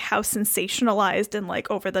tell how sensationalized and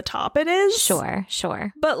over the top it is.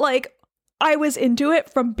 Sure. But I was into it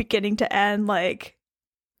from beginning to end,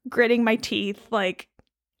 gritting my teeth.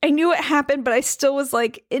 I knew it happened, but I still was I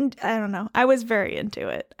don't know. I was very into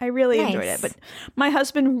it. I really enjoyed it. But my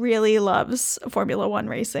husband really loves Formula One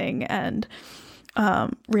racing and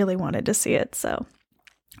really wanted to see it. So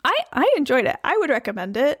I enjoyed it. I would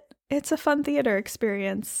recommend it. It's a fun theater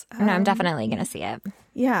experience. No, I'm definitely going to see it.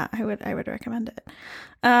 Yeah, I would recommend it.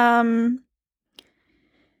 And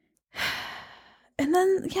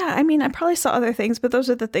then, I probably saw other things, but those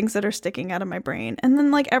are the things that are sticking out of my brain. And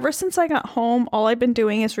then, ever since I got home, all I've been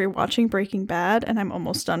doing is rewatching Breaking Bad, and I'm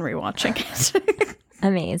almost done rewatching it.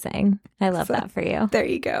 Amazing. I love that for you. There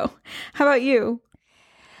you go. How about you?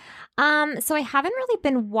 So I haven't really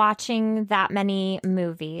been watching that many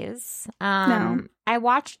movies. No. I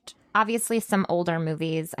watched, obviously, some older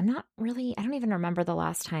movies. I don't even remember the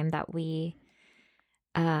last time that we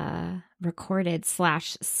recorded /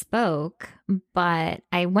 spoke, but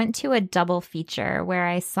I went to a double feature where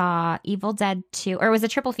I saw Evil Dead 2, or it was a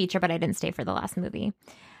triple feature, but I didn't stay for the last movie.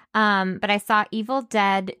 But I saw Evil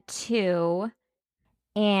Dead 2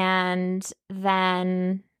 and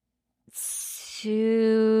then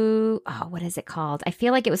what is it called? I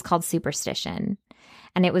feel like it was called Superstition.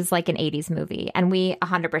 And it was an 80s movie. And we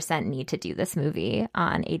 100% need to do this movie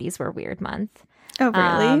on 80s Were Weird Month. Oh,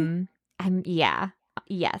 really?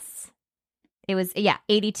 Yes. It was,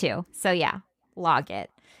 82. So, log it.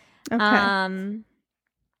 Okay.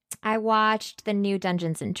 I watched the new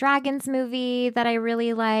Dungeons and Dragons movie that I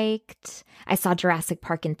really liked. I saw Jurassic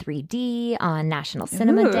Park in 3D on National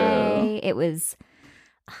Cinema Day. It was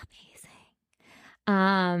amazing.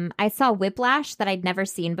 I saw Whiplash that I'd never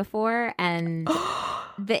seen before, and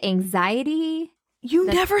the anxiety. You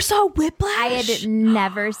never saw Whiplash? I had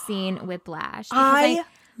never seen Whiplash. I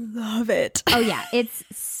love it. Oh yeah, it's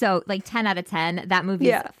so 10 out of 10. That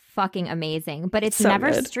movie is fucking amazing, but it's so never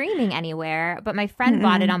good. Streaming anywhere. But my friend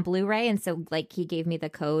bought it on Blu-ray, and so he gave me the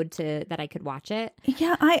code that I could watch it.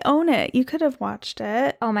 Yeah, I own it. You could have watched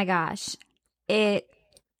it. Oh my gosh, it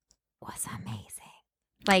was amazing.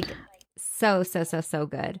 So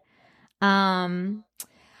good.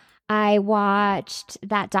 I watched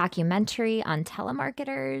that documentary on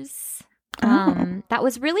telemarketers. That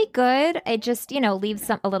was really good. It just, leaves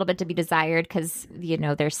a little bit to be desired because,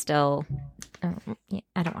 there's still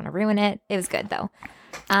I don't want to ruin it. It was good though.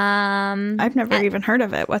 I've never even heard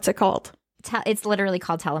of it. What's it called? It's literally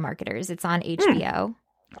called Telemarketers. It's on HBO.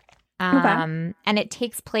 Okay. And it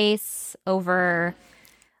takes place over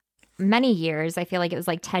many years. I feel like it was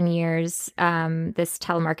like 10 years. This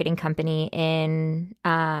telemarketing company in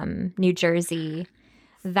New Jersey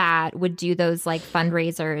that would do those like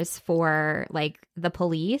fundraisers for like the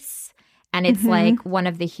police. And it's like one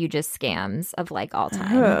of the hugest scams of like all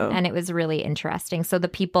time. Oh. And it was really interesting. So the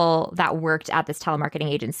people that worked at this telemarketing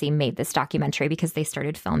agency made this documentary because they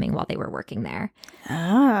started filming while they were working there.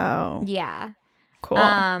 Oh. Yeah. Cool.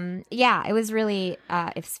 Yeah, it was really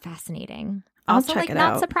it's fascinating. I'll Also, check like it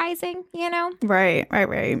not out. surprising, you know? Right.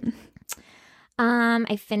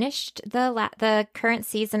 I finished the current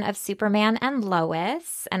season of Superman and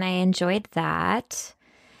Lois, and I enjoyed that.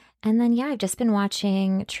 And then, yeah, I've just been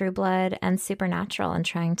watching True Blood and Supernatural and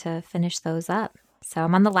trying to finish those up. So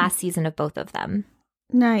I'm on the last season of both of them.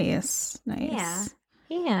 Nice. Yeah.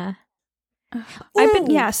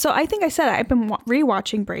 So I think I said I've been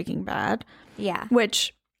rewatching Breaking Bad. Yeah.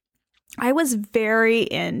 Which I was very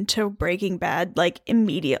into Breaking Bad, like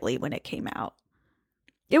immediately when it came out.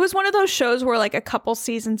 It was one of those shows where like a couple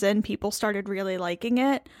seasons in, people started really liking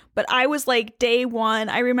it. But I was like day one,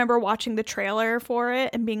 I remember watching the trailer for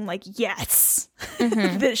it and being like, yes,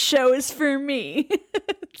 this show is for me.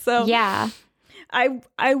 So yeah. I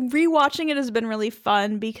rewatching it has been really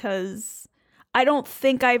fun because I don't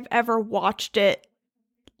think I've ever watched it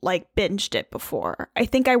like binged it before. I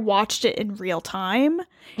think I watched it in real time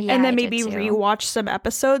and then maybe rewatched some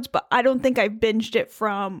episodes, but I don't think I've binged it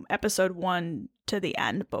from episode 1 to the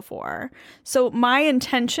end before. So my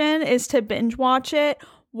intention is to binge watch it,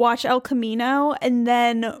 watch El Camino, and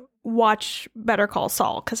then watch Better Call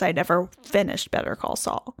Saul because I never finished Better Call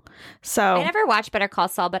Saul. So I never watched Better Call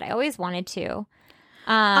Saul, but I always wanted to.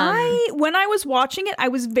 When I was watching it, I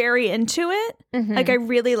was very into it. Like I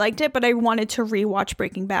really liked it, but I wanted to rewatch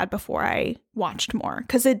Breaking Bad before I watched more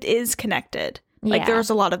because it is connected. Like there's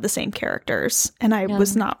a lot of the same characters, and I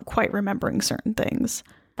was not quite remembering certain things.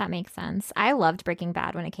 That makes sense. I loved Breaking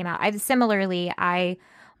Bad when it came out. I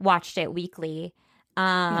watched it weekly.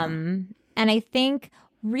 And I think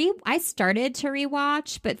I started to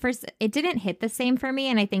rewatch, but first it didn't hit the same for me.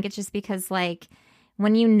 And I think it's just because like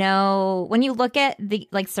when you look at the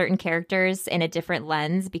like certain characters in a different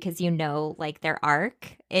lens because you know like their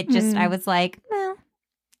arc, it just I was like, well,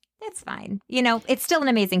 it's fine. You know, it's still an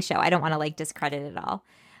amazing show. I don't want to like discredit it all.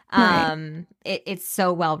 Right. It's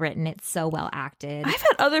so well written. It's so well acted. I've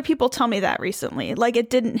had other people tell me that recently. Like it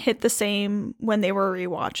didn't hit the same when they were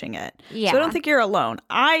rewatching it. Yeah. So I don't think you're alone.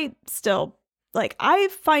 I still like I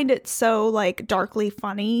find it so like darkly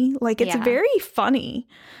funny. Like it's very funny.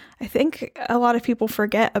 I think a lot of people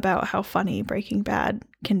forget about how funny Breaking Bad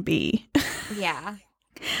can be. Yeah.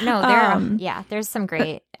 No, there's some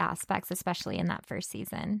great aspects, especially in that first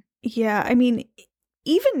season. Yeah, I mean,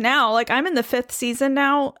 even now, like I'm in the 5th season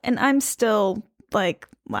now, and I'm still like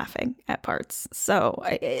laughing at parts. So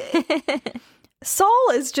Saul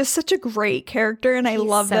is just such a great character, and I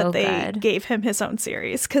love that they gave him his own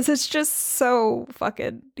series because it's just so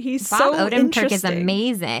fucking. He's Bob so Odenkirk interesting. is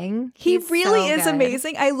amazing. He He's really so is good.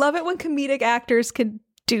 amazing. I love it when comedic actors can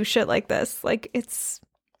do shit like this. Like it's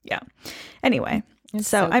Anyway. It's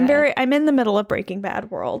so so I'm good. I'm in the middle of Breaking Bad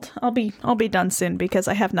world. I'll be done soon because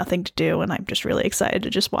I have nothing to do and I'm just really excited to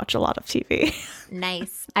just watch a lot of TV.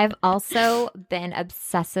 Nice. I've also been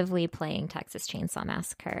obsessively playing Texas Chainsaw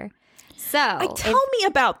Massacre. So Tell me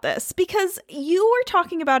about this because you were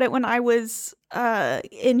talking about it when I was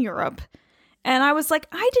in Europe and I was like,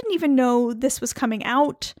 I didn't even know this was coming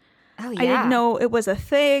out. Oh yeah. I didn't know it was a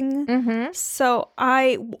thing. So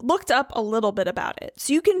I looked up a little bit about it.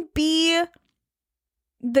 So you can be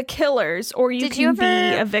the killers or you can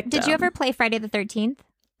be a victim. Did you ever play Friday the 13th?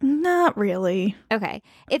 Not really. Okay.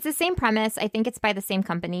 It's the same premise. I think it's by the same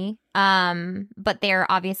company. But they're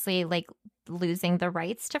obviously like losing the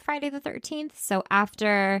rights to Friday the 13th. So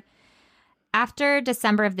after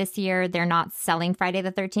December of this year, they're not selling Friday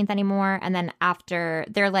the 13th anymore. And then after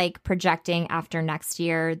they're like projecting after next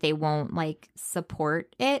year, they won't like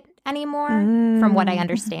support it anymore from what I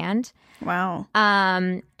understand. Wow.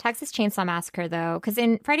 Texas Chainsaw Massacre though, because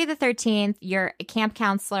in Friday the 13th, you're a camp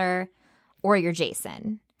counselor or you're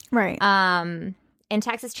Jason. Right. In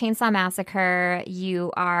Texas Chainsaw Massacre,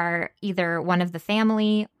 you are either one of the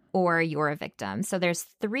family or you're a victim. So there's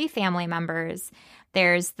 3 family members.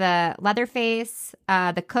 There's the Leatherface,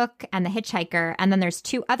 the cook, and the hitchhiker. And then there's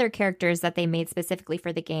 2 other characters that they made specifically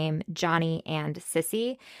for the game, Johnny and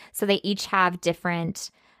Sissy. So they each have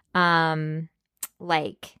different,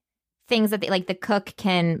 like, things that like the cook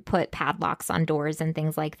can put padlocks on doors and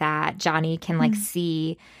things like that. Johnny can like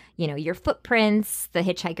see, you know, your footprints. The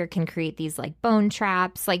hitchhiker can create these like bone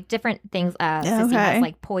traps, like different things. Sissy has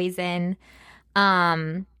like poison.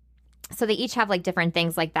 So they each have like different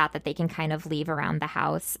things like that they can kind of leave around the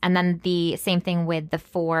house. And then the same thing with the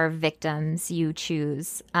 4 victims you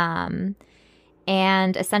choose.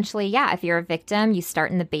 And essentially, yeah, if you're a victim, you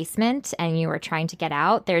start in the basement and you are trying to get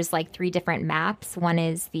out. There's like 3 different maps. One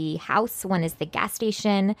is the house, one is the gas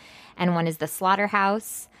station, and one is the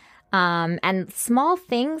slaughterhouse. And small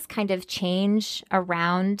things kind of change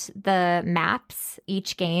around the maps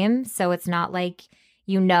each game. So it's not like,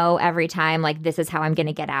 you know, every time, like, this is how I'm going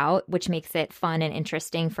to get out, which makes it fun and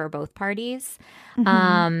interesting for both parties.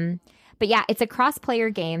 But yeah, it's a cross-player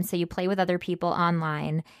game. So you play with other people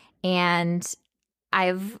online. And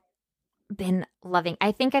I've been loving.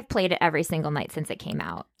 I think I've played it every single night since it came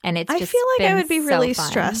out, and it's. I feel like I would be really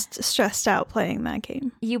fun. stressed out playing that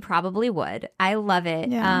game. You probably would. I love it.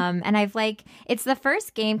 Yeah. And I've like it's the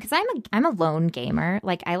first game because I'm a lone gamer.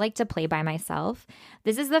 Like I like to play by myself.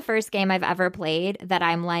 This is the first game I've ever played that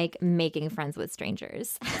I'm like making friends with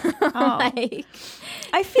strangers. Like,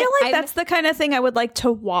 I feel like that's the kind of thing I would like to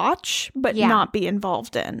watch, but not be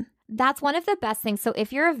involved in. That's one of the best things. So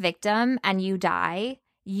if you're a victim and you die,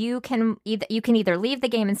 you can either leave the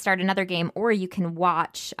game and start another game, or you can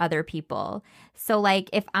watch other people. So like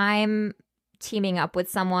if I'm teaming up with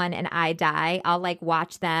someone and I die, I'll like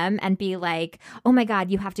watch them and be like, oh my God,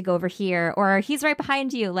 you have to go over here, or he's right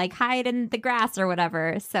behind you, like hide in the grass or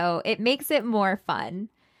whatever. So it makes it more fun.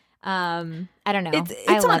 I don't know.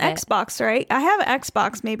 It's on Xbox, right? I have an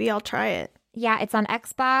Xbox. Maybe I'll try it. Yeah, it's on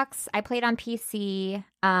Xbox. I played on PC,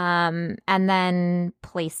 and then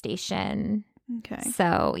PlayStation. Okay.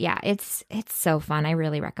 So yeah, it's so fun. I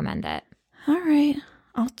really recommend it. All right,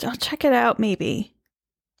 I'll check it out. Maybe.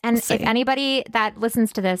 And if anybody that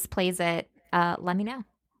listens to this plays it, let me know.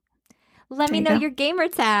 Let me know your gamer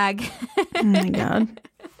tag. Oh my God.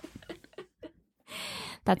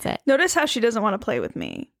 That's it. Notice how she doesn't want to play with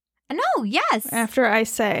me. No, yes. After I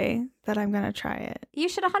say that I'm going to try it. You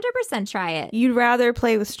should 100% try it. You'd rather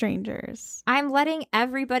play with strangers. I'm letting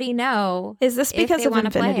everybody know. Is this because of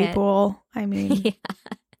Infinity Pool? I mean,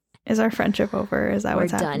 is our friendship over? Is that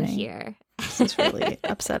what's happening? We're done here. This is really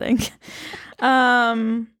upsetting.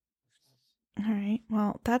 All right.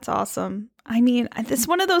 Well, that's awesome. I mean, this is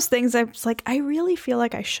one of those things I was like, I really feel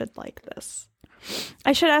like I should like this.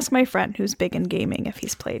 I should ask my friend who's big in gaming if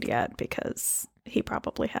he's played yet, because he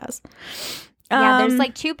probably has. Yeah, there's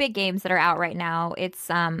like 2 big games that are out right now. It's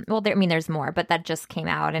there's more, but that just came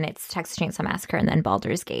out, and it's Texas Chainsaw Massacre and then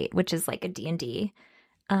Baldur's Gate, which is like a D&D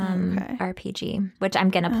RPG, which I'm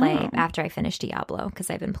gonna play after I finish Diablo because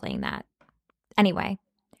I've been playing that. Anyway,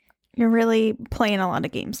 you're really playing a lot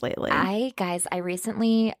of games lately. I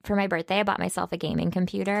recently, for my birthday, I bought myself a gaming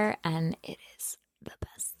computer, and it is the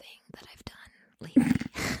best thing that I've done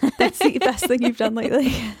lately. That's the best thing you've done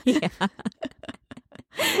lately. Yeah.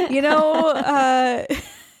 You know,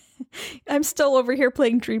 I'm still over here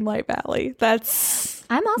playing Dreamlight Valley.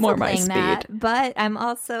 I'm also more playing my that, speed. but I'm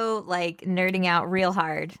also like nerding out real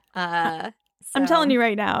hard. I'm telling you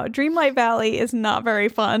right now, Dreamlight Valley is not very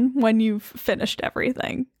fun when you've finished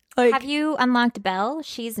everything. Like, have you unlocked Belle?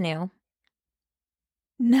 She's new.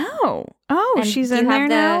 No. Oh, and she's in there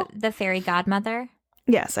now? The fairy godmother?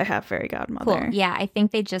 Yes, I have Fairy Godmother. Cool. Yeah, I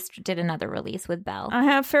think they just did another release with Belle. I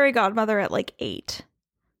have Fairy Godmother at like 8.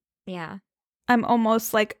 Yeah. I'm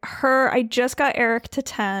almost like her. I just got Eric to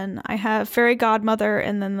 10. I have Fairy Godmother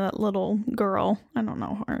and then the little girl. I don't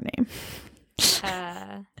know her name.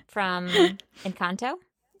 From Encanto?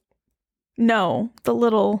 No, the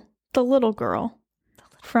little girl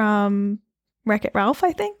from Wreck-It Ralph,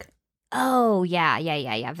 I think. Oh, yeah.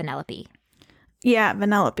 Vanellope. Yeah,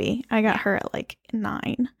 Vanellope. I got her at like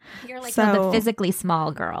 9. You're like the physically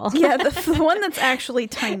small girl. Yeah, the one that's actually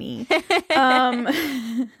tiny.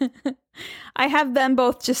 I have them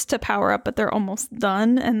both just to power up, but they're almost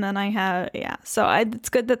done. And then I have, it's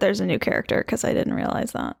good that there's a new character because I didn't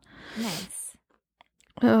realize that. Nice.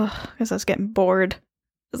 Ugh, because I was getting bored.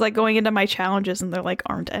 It's like going into my challenges and there like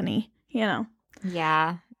aren't any, you know?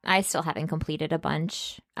 Yeah. I still haven't completed a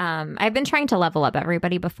bunch. I've been trying to level up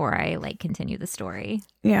everybody before I like continue the story.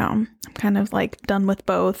 Yeah, I'm kind of like done with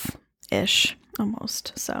both ish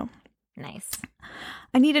almost. So nice.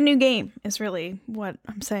 I need a new game is really what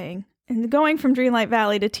I'm saying. And going from Dreamlight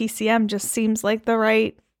Valley to TCM just seems like the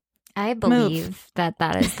right I believe that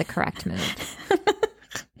is the correct move.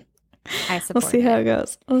 I support We'll see how it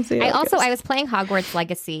goes. I was playing Hogwarts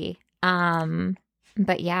Legacy.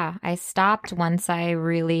 But yeah, I stopped once I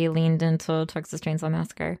really leaned into Texas Chainsaw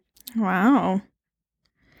Massacre. Wow.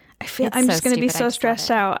 I feel It's I'm so just going to be stupid, I so just love stressed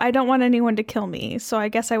it. out. I don't want anyone to kill me, so I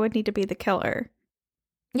guess I would need to be the killer.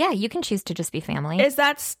 Yeah, you can choose to just be family. Is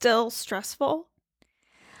that still stressful?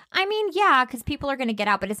 I mean, yeah, because people are going to get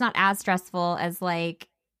out, but it's not as stressful as like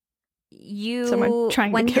you. Someone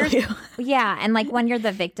trying to kill you. Yeah, and like when you're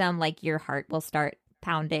the victim, like your heart will start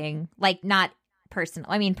pounding. Like not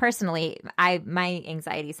personal. I mean, personally, my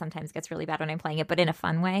anxiety sometimes gets really bad when I'm playing it, but in a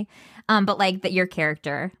fun way. But like that, your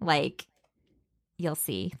character, like you'll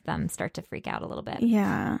see them start to freak out a little bit.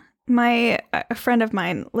 Yeah. A friend of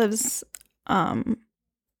mine lives on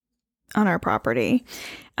our property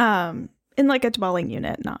in like a dwelling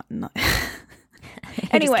unit, not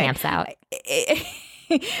Anyway, just camps out.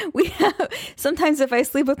 We have sometimes if I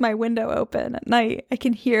sleep with my window open at night, I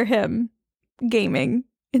can hear him gaming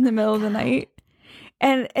in the middle of the night.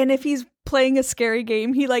 And if he's playing a scary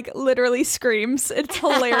game, he like literally screams. It's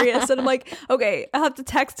hilarious. And I'm like, okay, I'll have to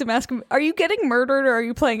text him, ask him, are you getting murdered or are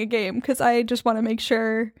you playing a game? Because I just want to make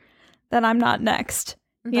sure that I'm not next.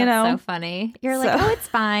 That's so funny. You're like, oh, it's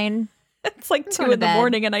fine. It's like 2 in the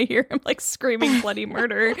morning and I hear him like screaming bloody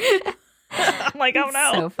murder. I'm like, oh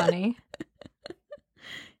no. So funny.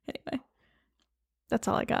 Anyway, that's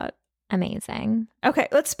all I got. Amazing. Okay,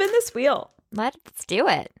 let's spin this wheel. Let's do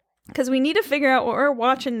it. Because we need to figure out what we're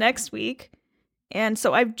watching next week. And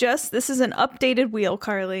so this is an updated wheel,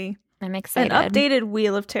 Carly. I'm excited. An updated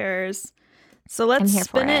Wheel of Terrors. So let's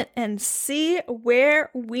spin it and see where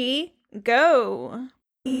we go.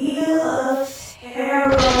 Wheel of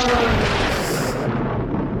Terrors.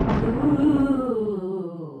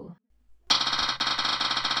 Ooh.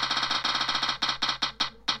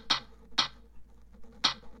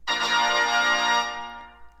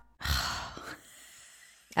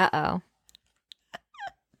 Uh-oh.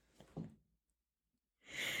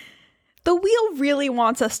 The wheel really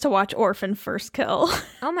wants us to watch Orphan First Kill.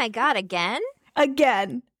 Oh my god, again?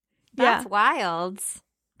 Again. That's wild.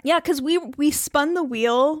 Yeah, because we spun the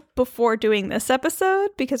wheel before doing this episode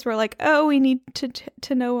because we're like, oh, we need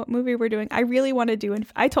to know what movie we're doing. I really want to do.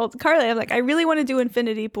 I told Carly, I'm like, I really want to do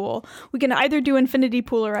Infinity Pool. We can either do Infinity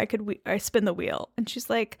Pool or I spin the wheel. And she's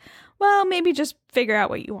like, well, maybe just figure out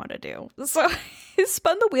what you want to do. So I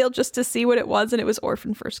spun the wheel just to see what it was, and it was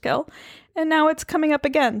Orphan First Kill. And now it's coming up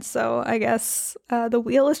again. So I guess the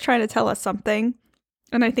wheel is trying to tell us something,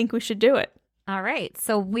 and I think we should do it. All right,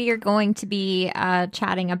 so we are going to be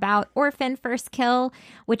chatting about Orphan First Kill,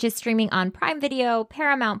 which is streaming on Prime Video,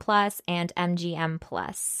 Paramount Plus, and MGM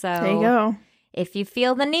Plus. So there you go. If you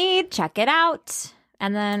feel the need, check it out,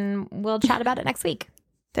 and then we'll chat about it next week.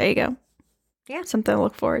 There you go. Yeah. Something to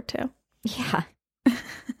look forward to. Yeah.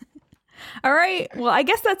 All right. Well, I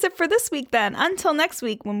guess that's it for this week then. Until next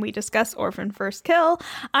week when we discuss Orphan First Kill,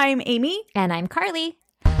 I'm Amy. And I'm Carly.